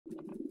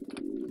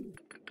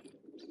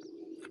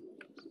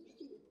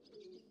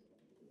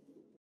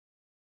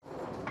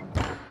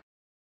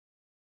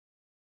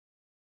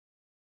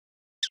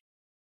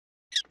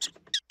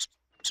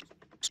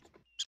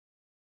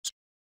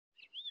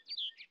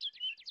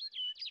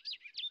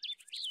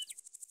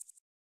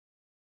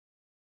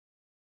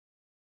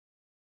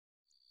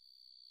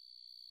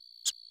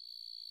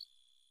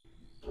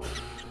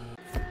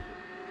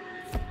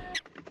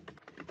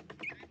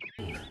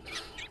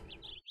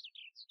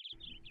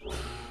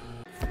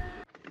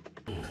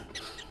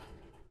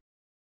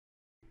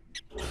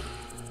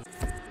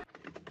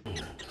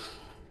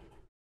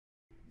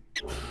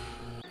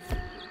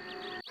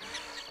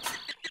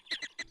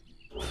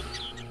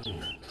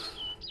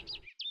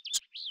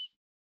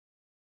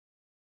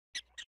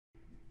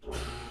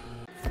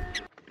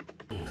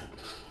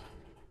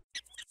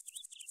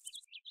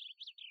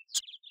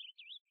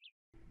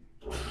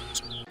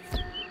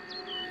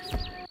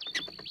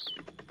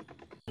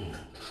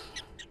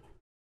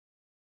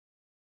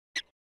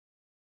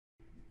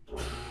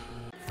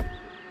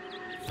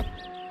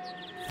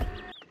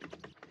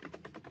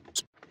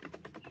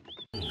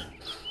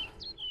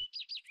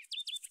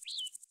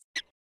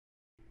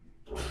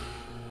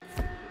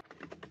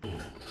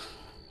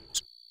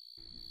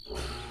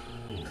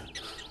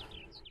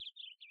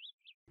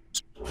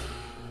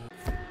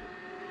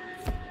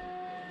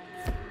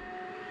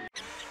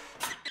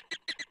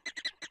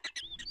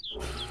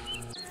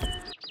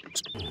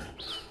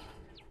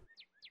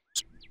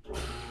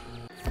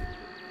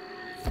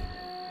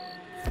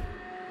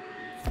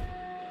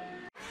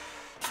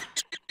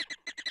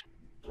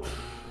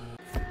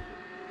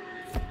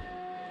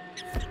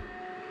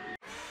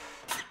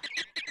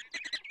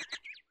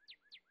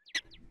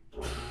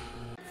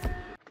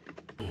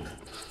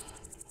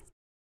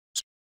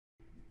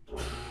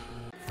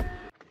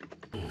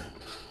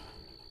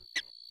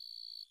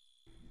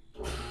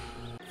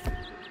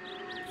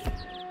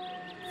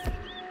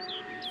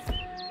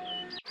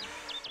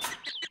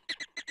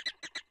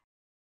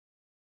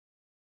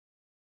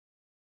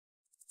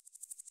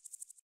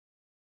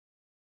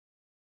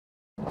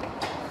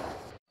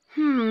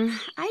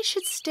I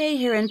should stay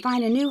here and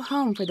find a new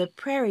home for the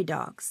prairie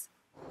dogs.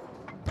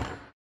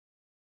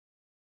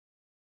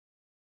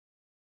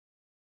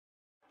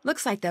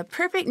 Looks like the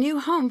perfect new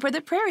home for the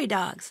prairie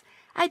dogs.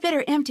 I'd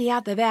better empty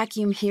out the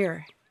vacuum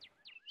here.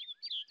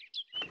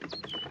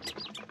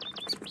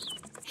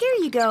 Here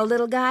you go,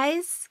 little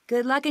guys.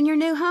 Good luck in your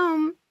new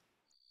home.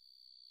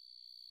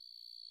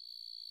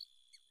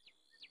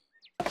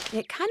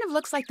 It kind of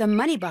looks like the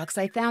money box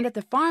I found at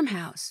the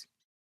farmhouse.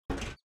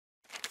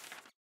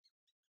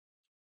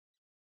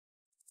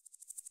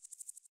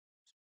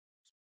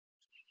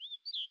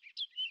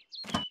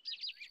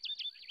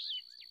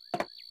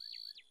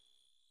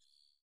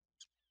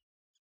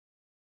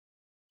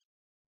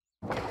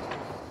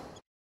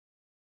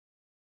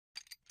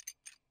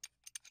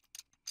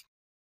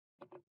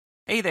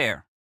 Hey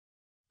there.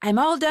 I'm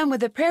all done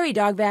with the prairie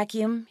dog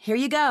vacuum. Here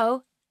you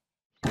go.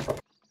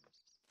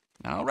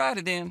 All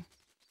righty then.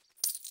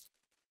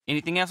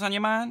 Anything else on your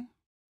mind?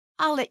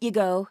 I'll let you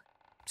go.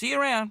 See you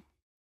around.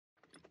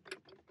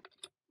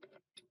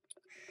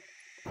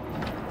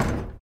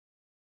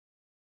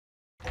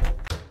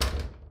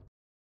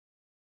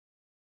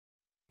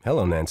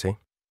 Hello, Nancy.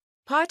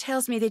 Pa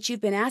tells me that you've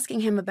been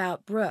asking him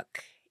about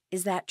Brooke.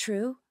 Is that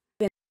true?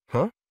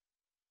 Huh?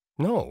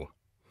 No,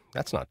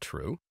 that's not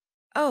true.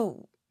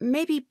 Oh,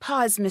 maybe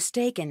Pa's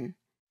mistaken.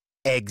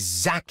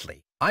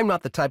 Exactly. I'm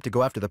not the type to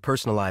go after the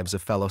personal lives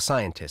of fellow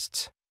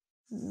scientists.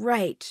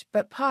 Right,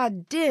 but Pa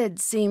did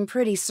seem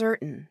pretty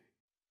certain.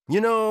 You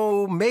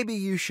know, maybe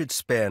you should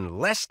spend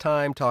less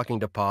time talking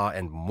to Pa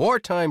and more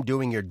time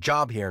doing your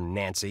job here,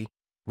 Nancy.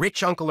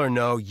 Rich uncle or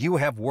no, you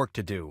have work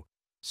to do.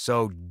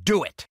 So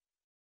do it.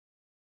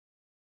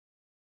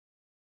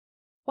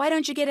 Why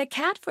don't you get a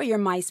cat for your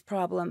mice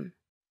problem?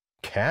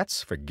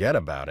 Cats? Forget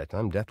about it.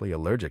 I'm deathly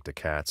allergic to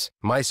cats.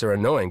 Mice are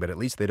annoying, but at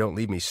least they don't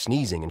leave me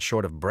sneezing and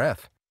short of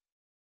breath.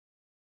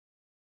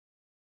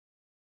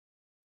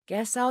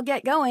 Guess I'll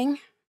get going.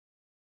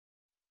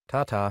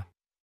 Ta-ta.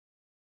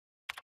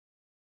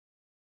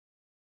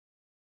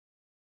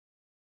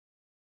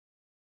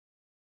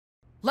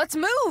 Let's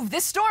move!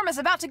 This storm is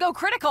about to go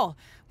critical!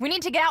 We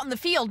need to get out in the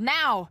field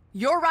now!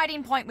 You're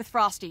riding point with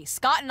Frosty.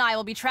 Scott and I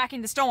will be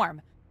tracking the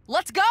storm.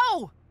 Let's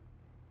go!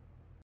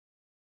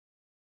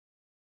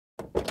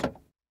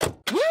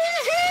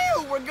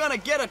 Woohoo! We're gonna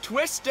get a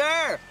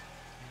twister!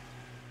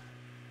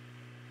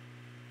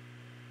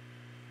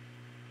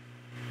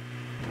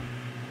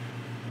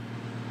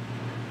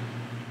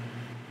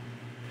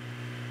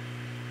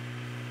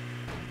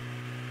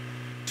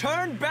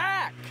 Turn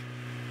back!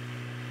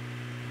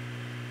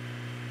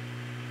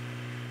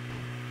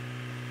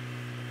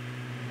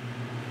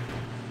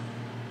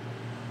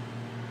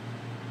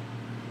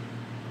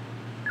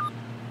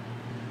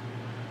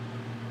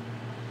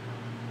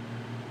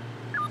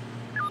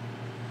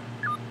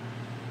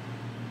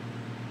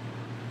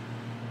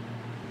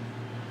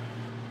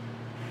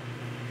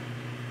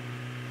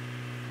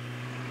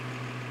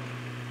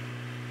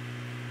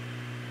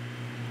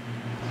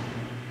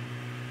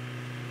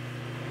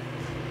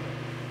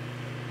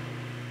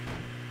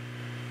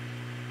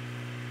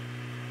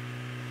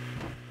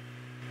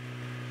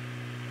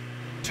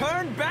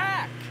 Turn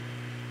back!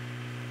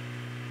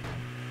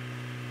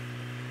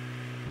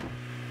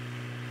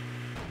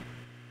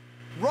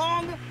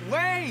 Wrong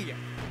way!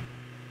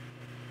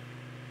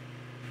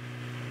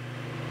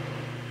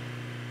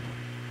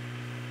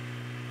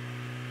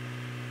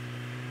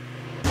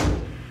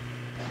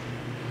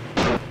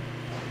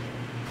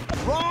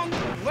 Wrong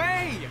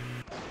way!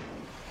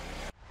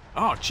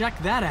 Oh, check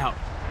that out.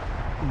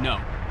 No.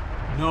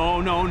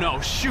 No, no, no,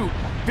 shoot!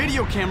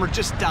 Video camera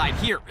just died.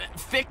 Here,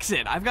 fix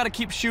it. I've got to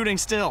keep shooting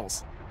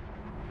stills.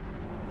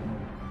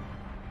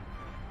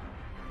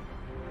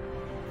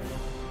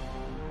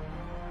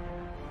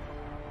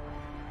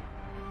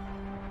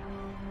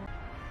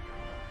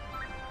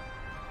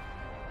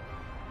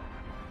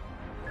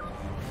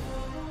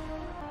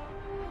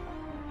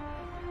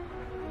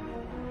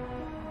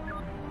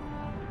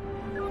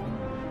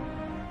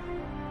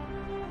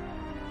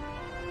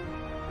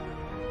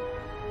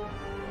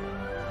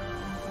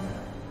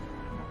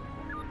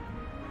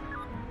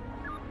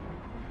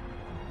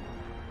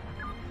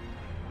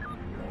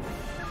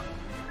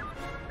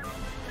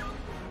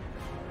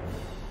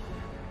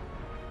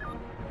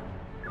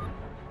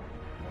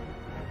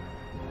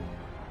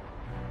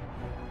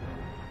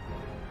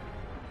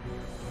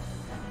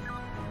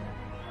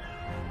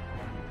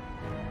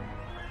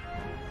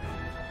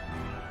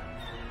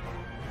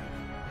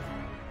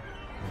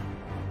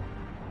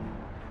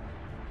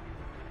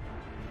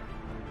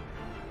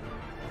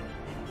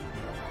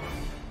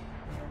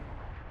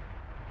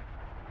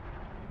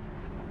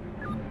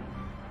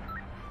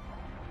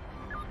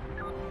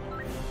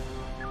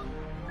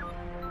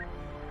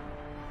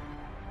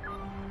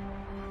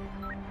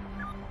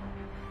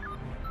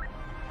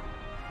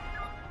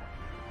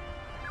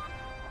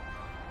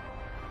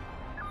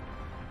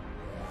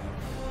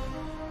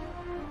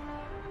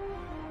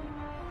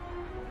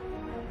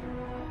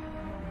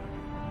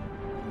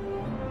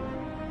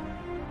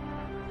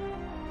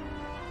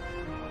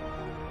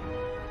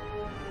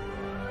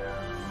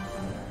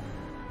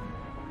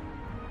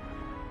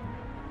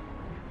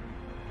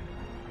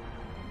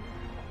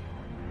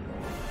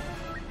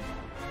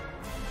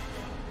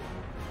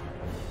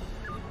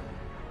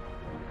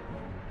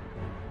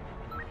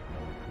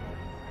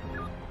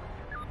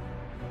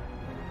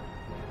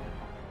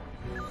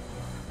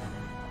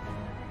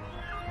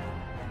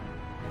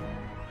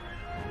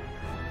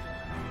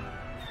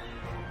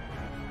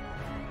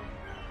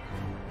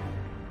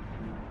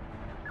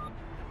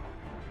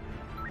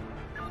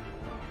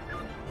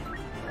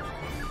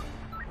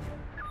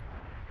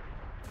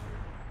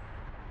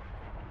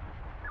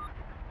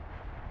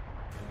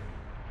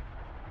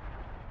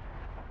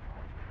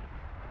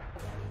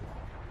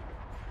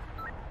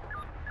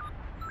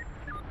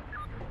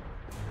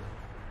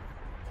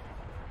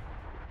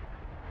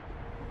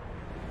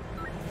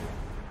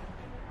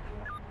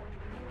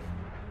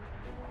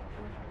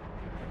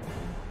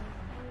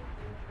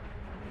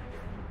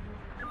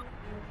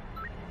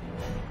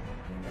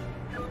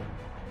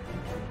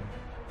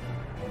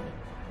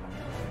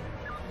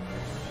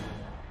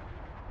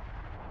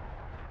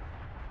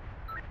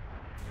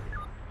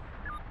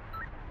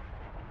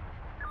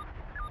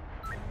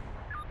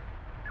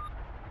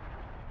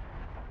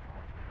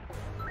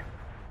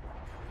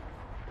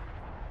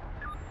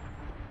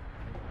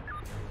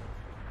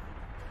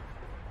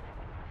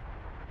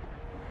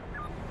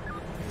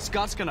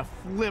 Scott's gonna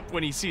flip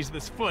when he sees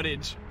this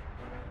footage.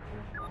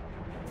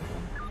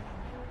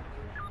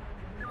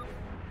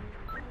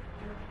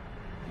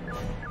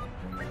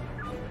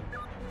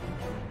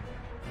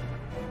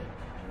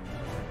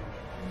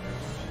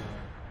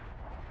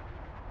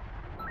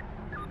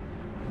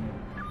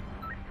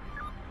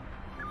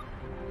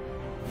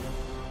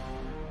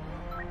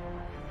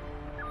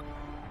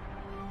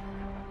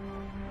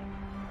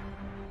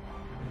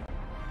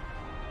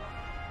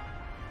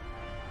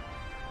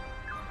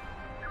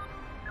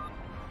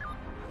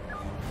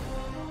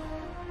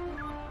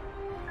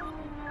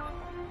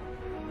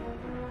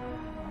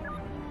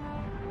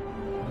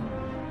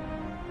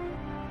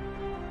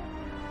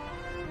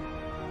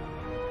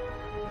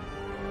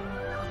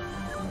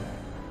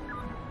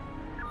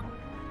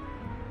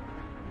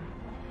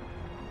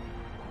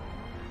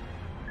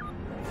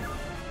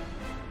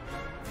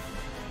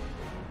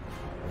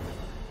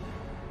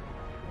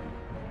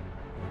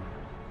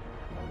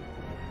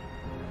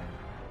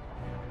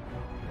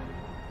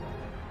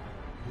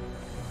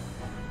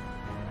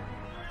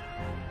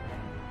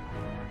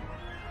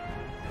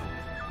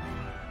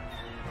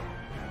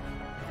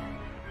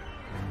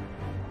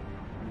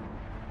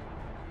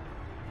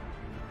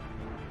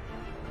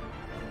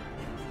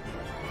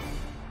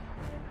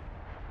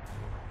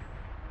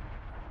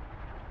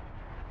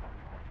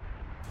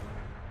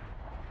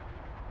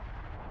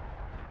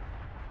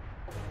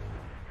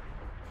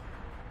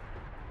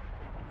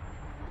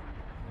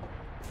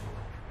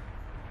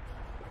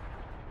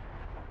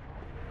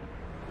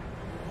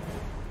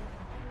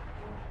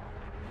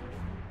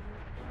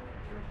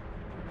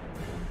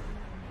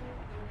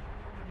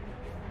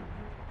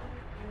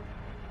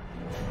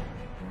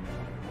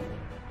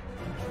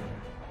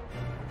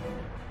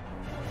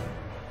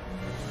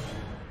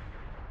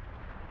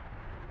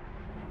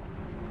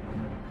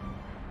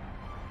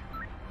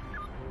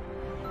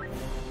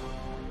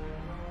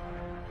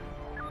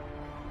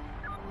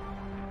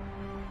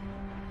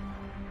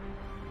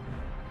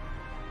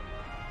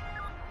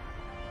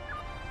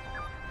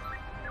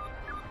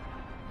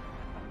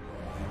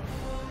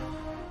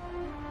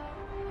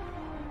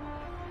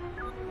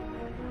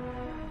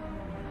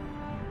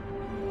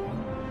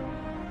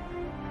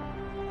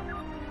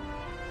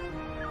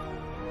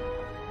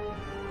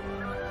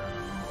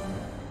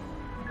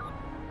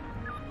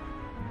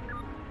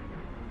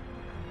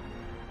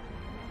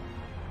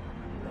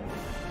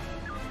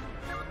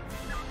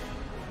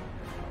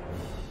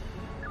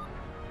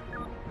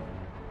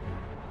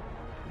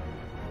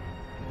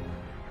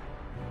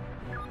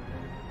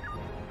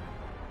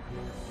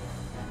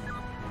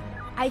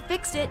 I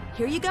fixed it.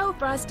 Here you go,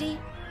 Frosty.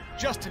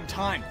 Just in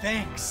time,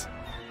 thanks.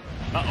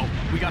 Uh-oh,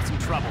 we got some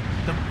trouble.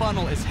 The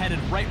funnel is headed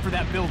right for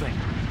that building.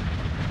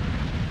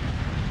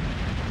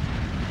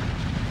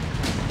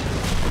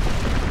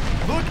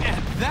 Look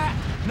at that!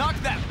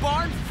 Knocked that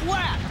barn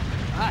flat!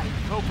 I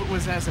hope it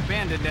was as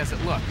abandoned as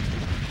it looked.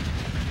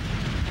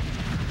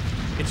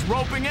 It's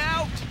roping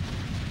out!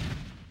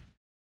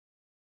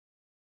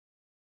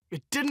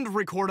 It didn't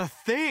record a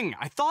thing!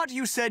 I thought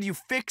you said you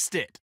fixed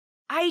it!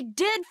 I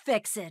did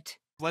fix it.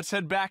 Let's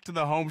head back to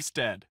the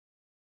homestead.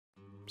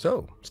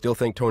 So, still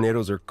think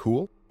tornadoes are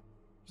cool?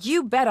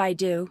 You bet I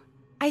do.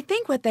 I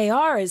think what they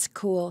are is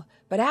cool,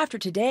 but after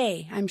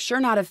today, I'm sure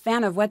not a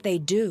fan of what they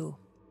do.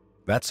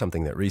 That's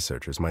something that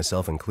researchers,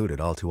 myself included,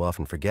 all too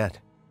often forget.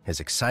 As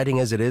exciting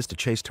as it is to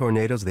chase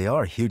tornadoes, they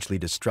are hugely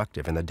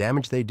destructive, and the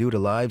damage they do to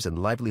lives and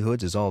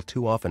livelihoods is all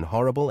too often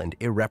horrible and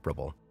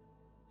irreparable.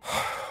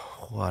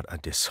 What a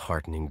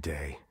disheartening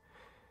day.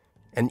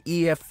 An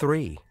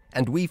EF3,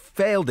 and we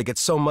failed to get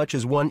so much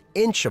as 1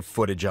 inch of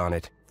footage on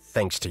it,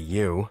 thanks to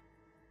you.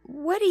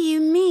 What do you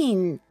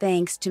mean,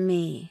 thanks to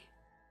me?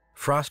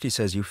 Frosty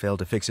says you failed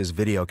to fix his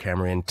video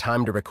camera in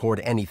time to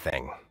record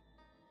anything.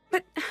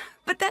 But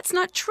that's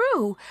not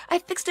true. I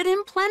fixed it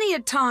in plenty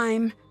of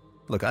time.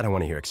 Look, I don't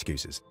want to hear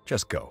excuses.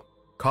 Just go.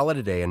 Call it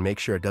a day and make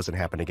sure it doesn't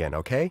happen again,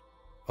 okay?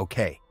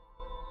 Okay.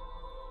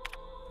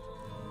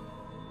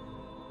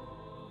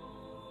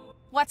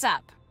 What's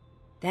up?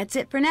 That's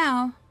it for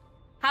now.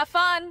 Have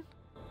fun!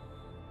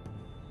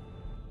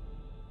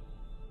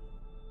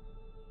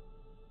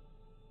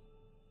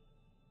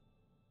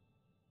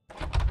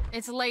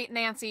 It's late,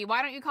 Nancy.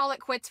 Why don't you call it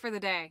quits for the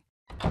day?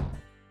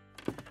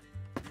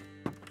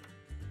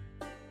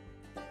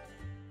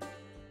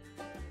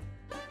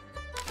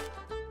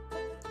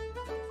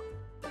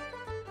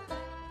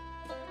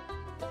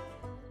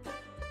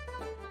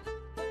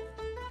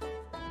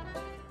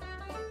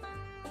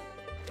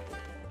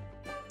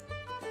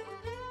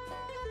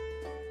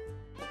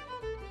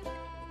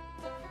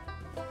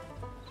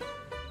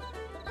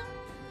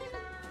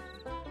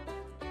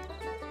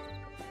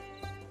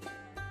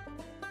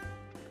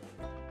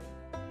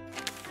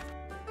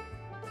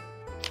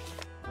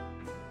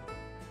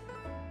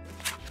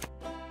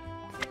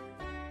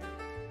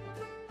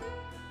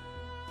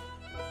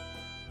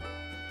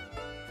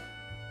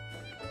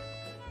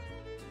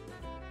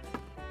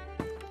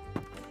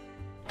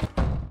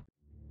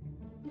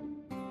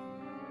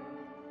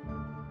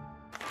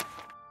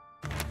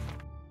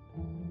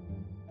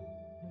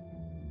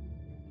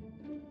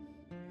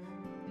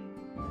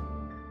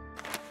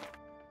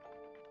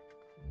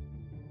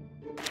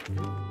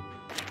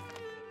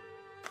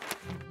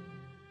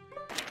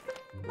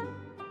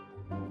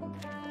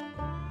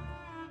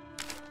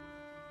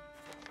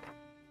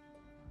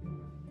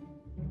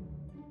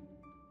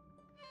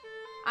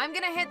 I'm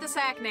gonna hit the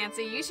sack,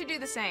 Nancy. You should do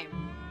the same.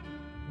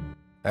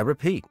 I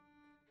repeat,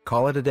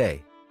 call it a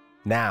day.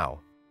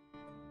 Now.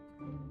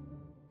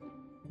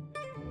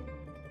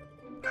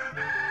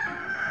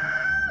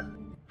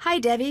 Hi,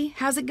 Debbie.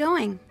 How's it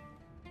going?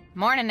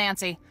 Morning,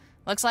 Nancy.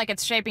 Looks like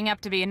it's shaping up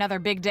to be another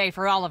big day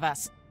for all of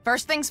us.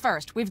 First things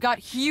first, we've got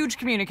huge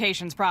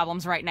communications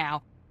problems right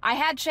now. I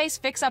had Chase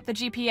fix up the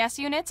GPS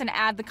units and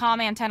add the comm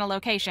antenna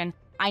location.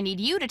 I need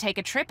you to take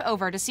a trip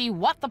over to see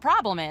what the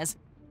problem is.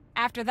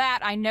 After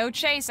that, I know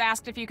Chase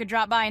asked if you could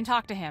drop by and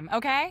talk to him,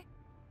 okay?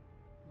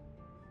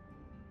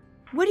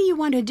 What do you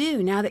want to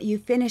do now that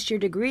you've finished your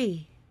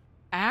degree?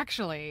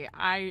 Actually,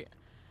 I'm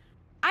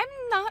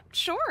not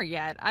sure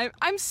yet.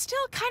 I'm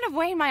still kind of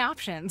weighing my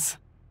options.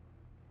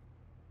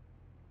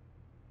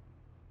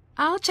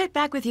 I'll check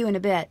back with you in a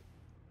bit.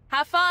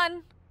 Have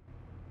fun!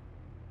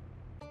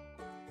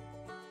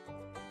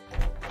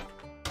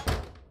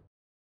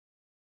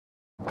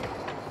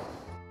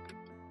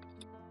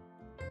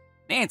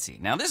 Nancy,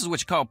 now this is what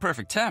you call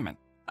perfect timing.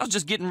 I was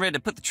just getting ready to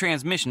put the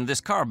transmission of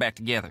this car back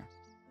together.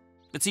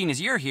 But seeing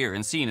as you're here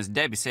and seeing as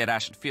Debbie said I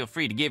should feel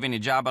free to give any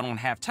job I don't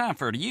have time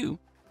for to you,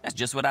 that's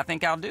just what I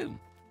think I'll do.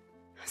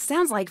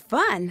 Sounds like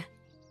fun.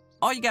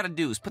 All you gotta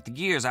do is put the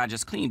gears I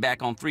just cleaned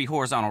back on 3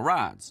 horizontal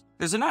rods.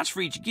 There's a notch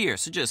for each gear,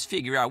 so just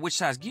figure out which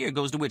size gear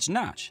goes to which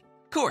notch.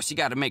 Of course, you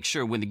gotta make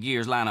sure when the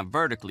gears line up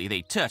vertically,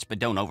 they touch but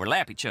don't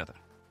overlap each other.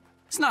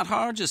 It's not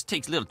hard, just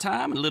takes a little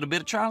time and a little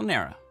bit of trial and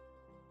error.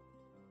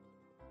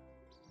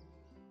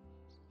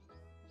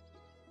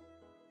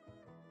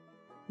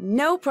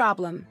 No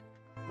problem.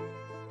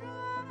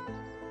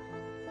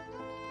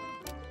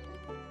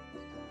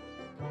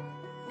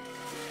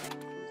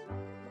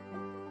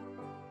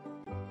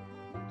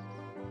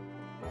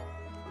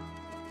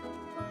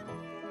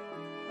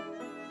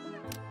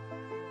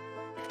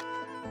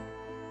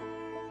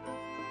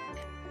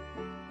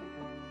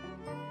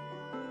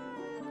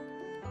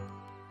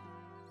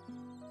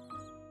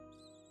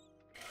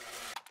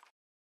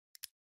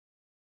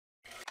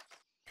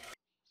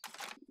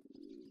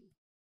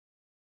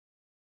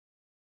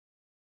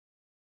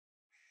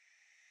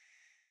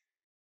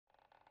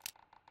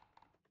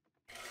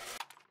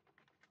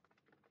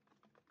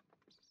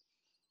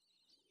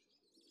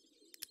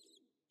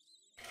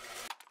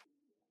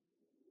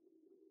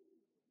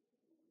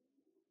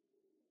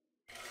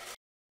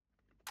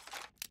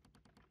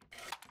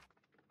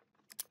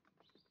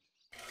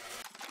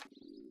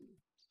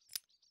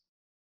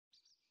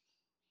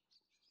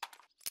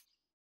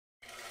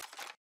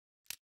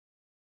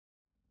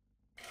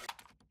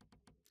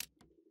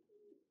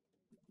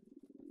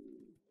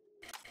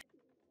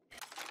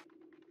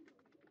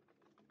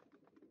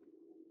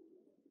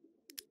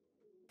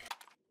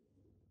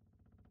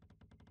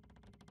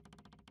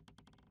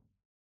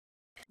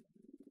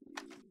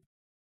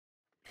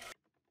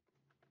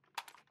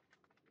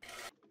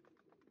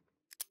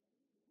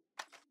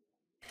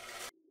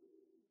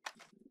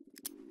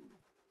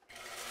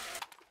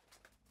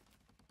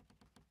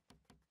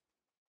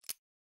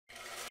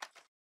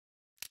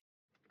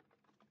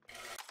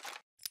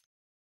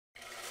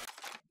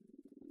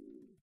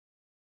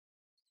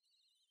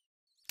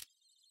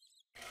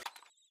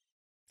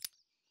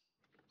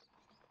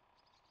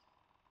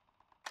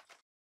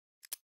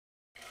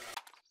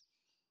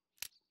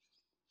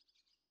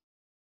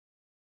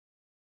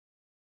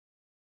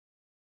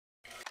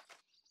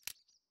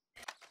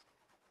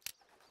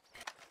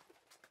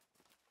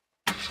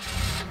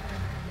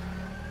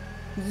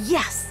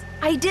 Yes!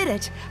 I did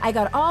it! I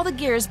got all the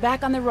gears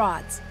back on the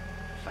rods.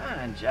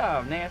 Fine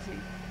job, Nancy.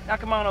 Now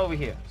come on over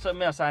here.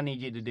 Something else I need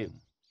you to do.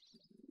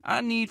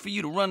 I need for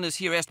you to run this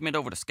here estimate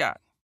over to Scott.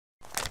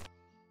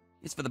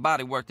 It's for the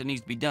body work that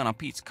needs to be done on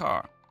Pete's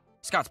car.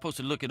 Scott's supposed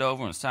to look it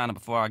over and sign it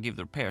before I give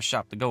the repair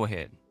shop the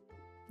go-ahead.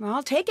 Well,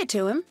 I'll take it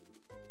to him.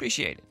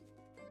 Appreciate it.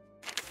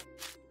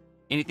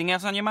 Anything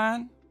else on your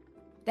mind?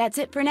 That's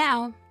it for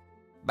now.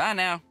 Bye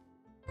now.